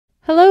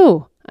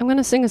Hello! I'm going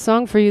to sing a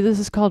song for you. This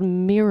is called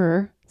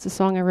Mirror. It's a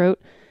song I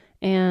wrote,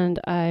 and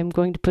I'm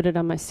going to put it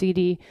on my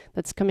CD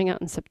that's coming out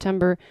in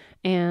September.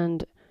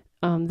 And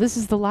this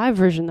is the live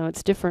version, though.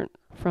 It's different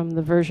from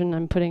the version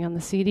I'm putting on the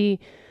CD.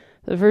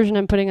 The version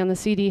I'm putting on the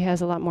CD has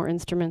a lot more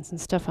instruments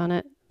and stuff on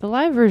it. The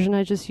live version,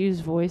 I just use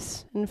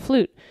voice and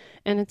flute,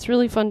 and it's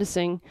really fun to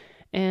sing,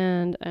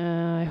 and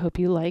I hope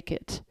you like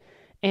it.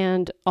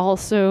 And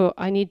also,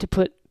 I need to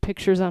put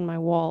pictures on my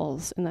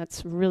walls, and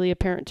that's really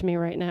apparent to me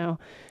right now.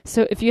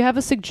 So if you have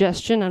a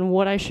suggestion on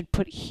what I should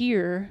put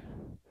here,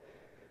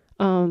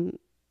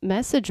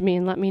 message me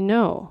and let me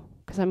know,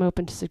 because I'm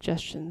open to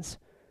suggestions.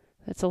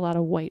 That's a lot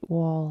of white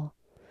wall.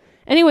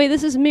 Anyway,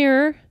 this is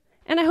Mirror,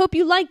 and I hope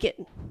you like it.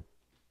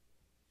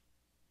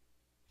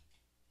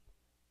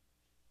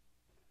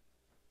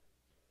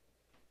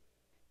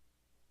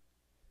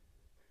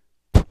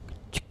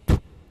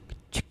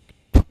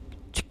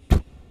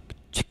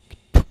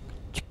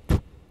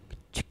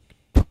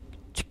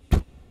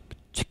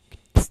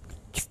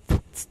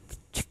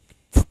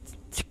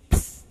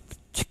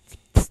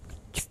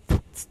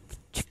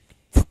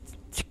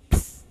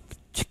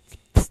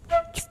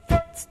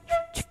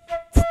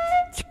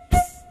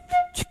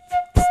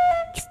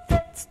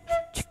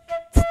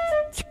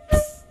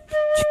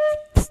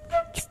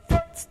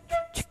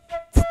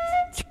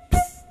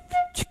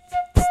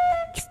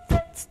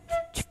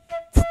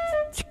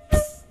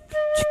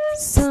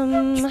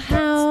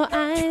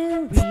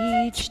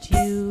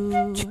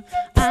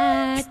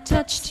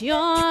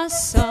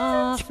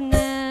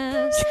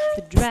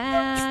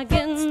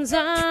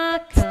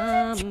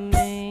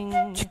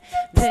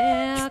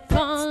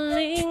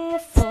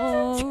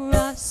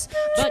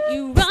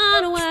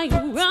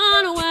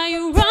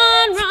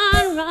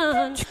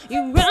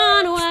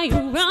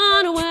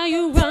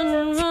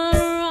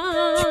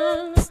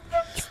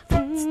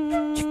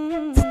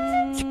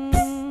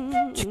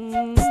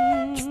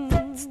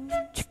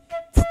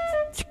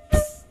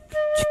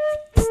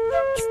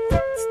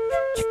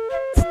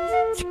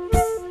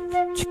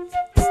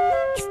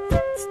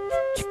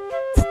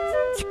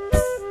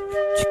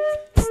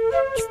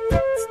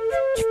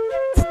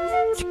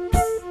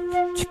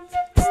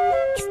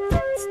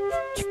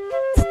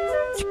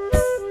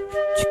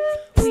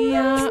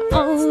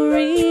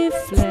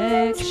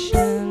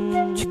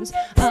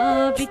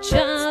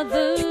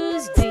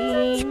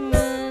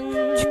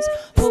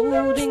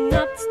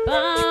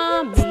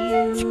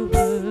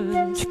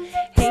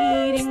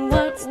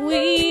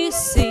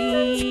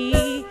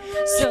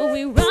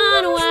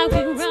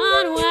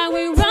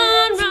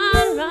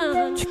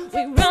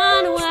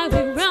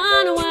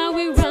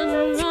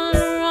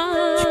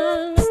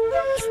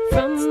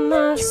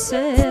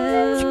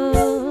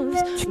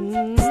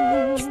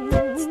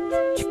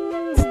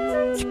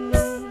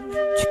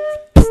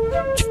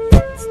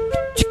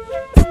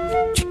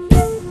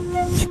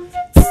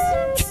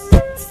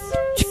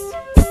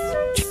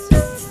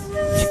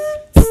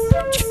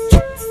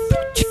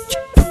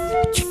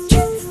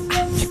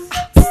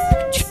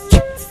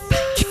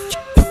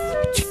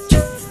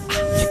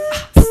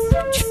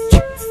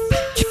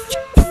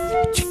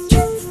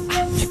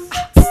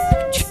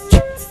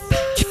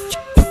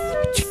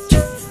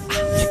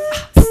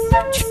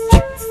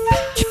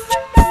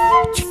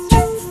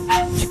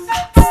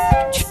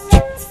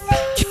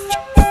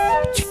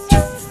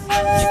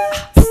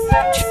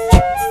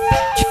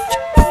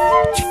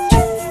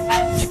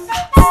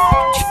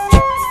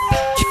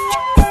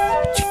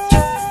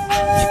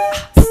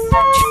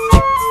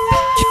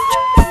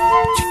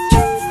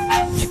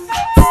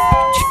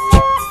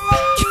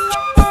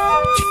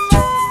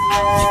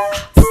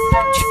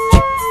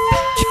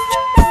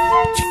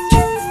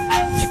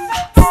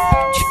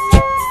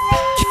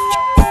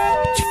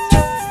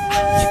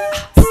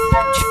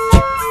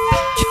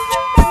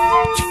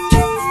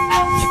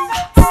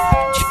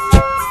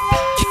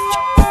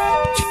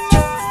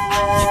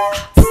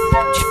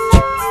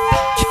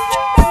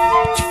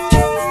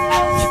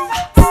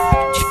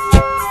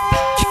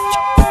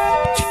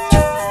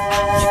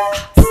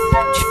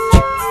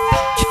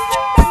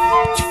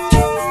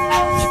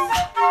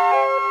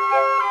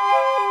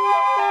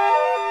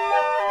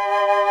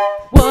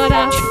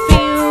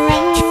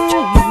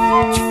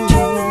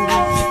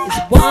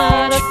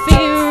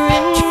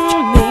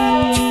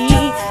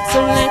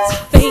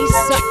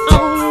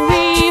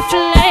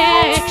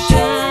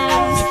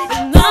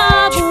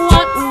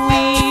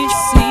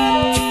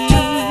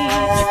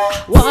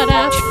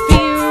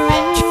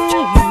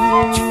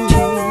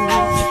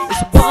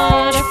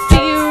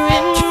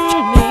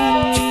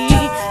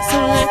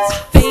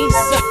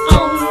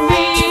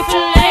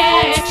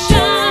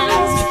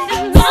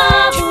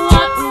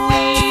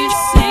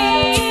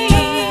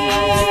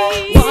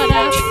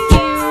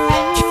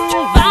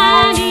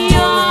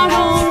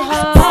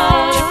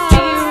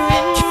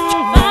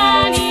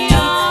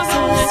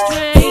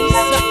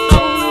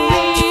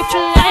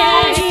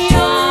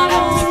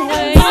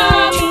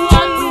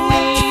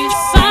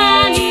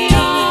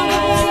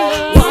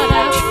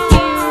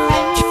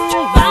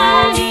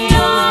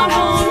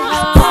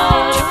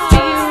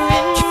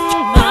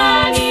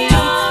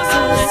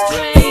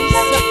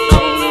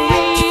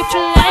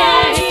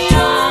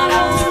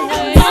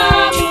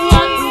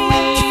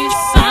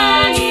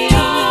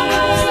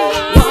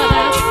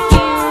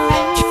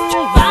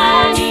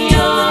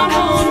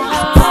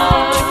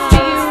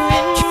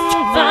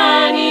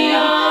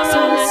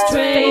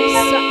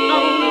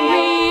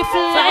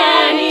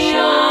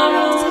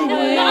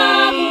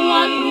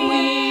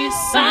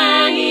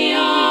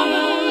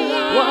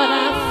 What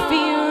I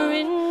fear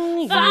in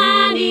you.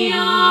 Find your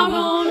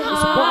own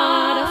heart.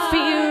 What I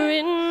fear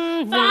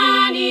in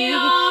Find me.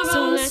 your So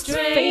own let's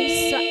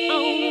face our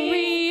own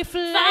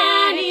reflection.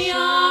 Find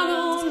your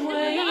own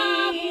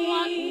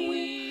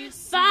way.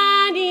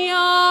 Find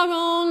your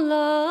own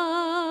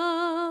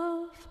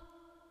love.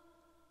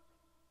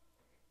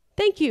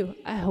 Thank you.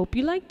 I hope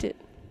you liked it.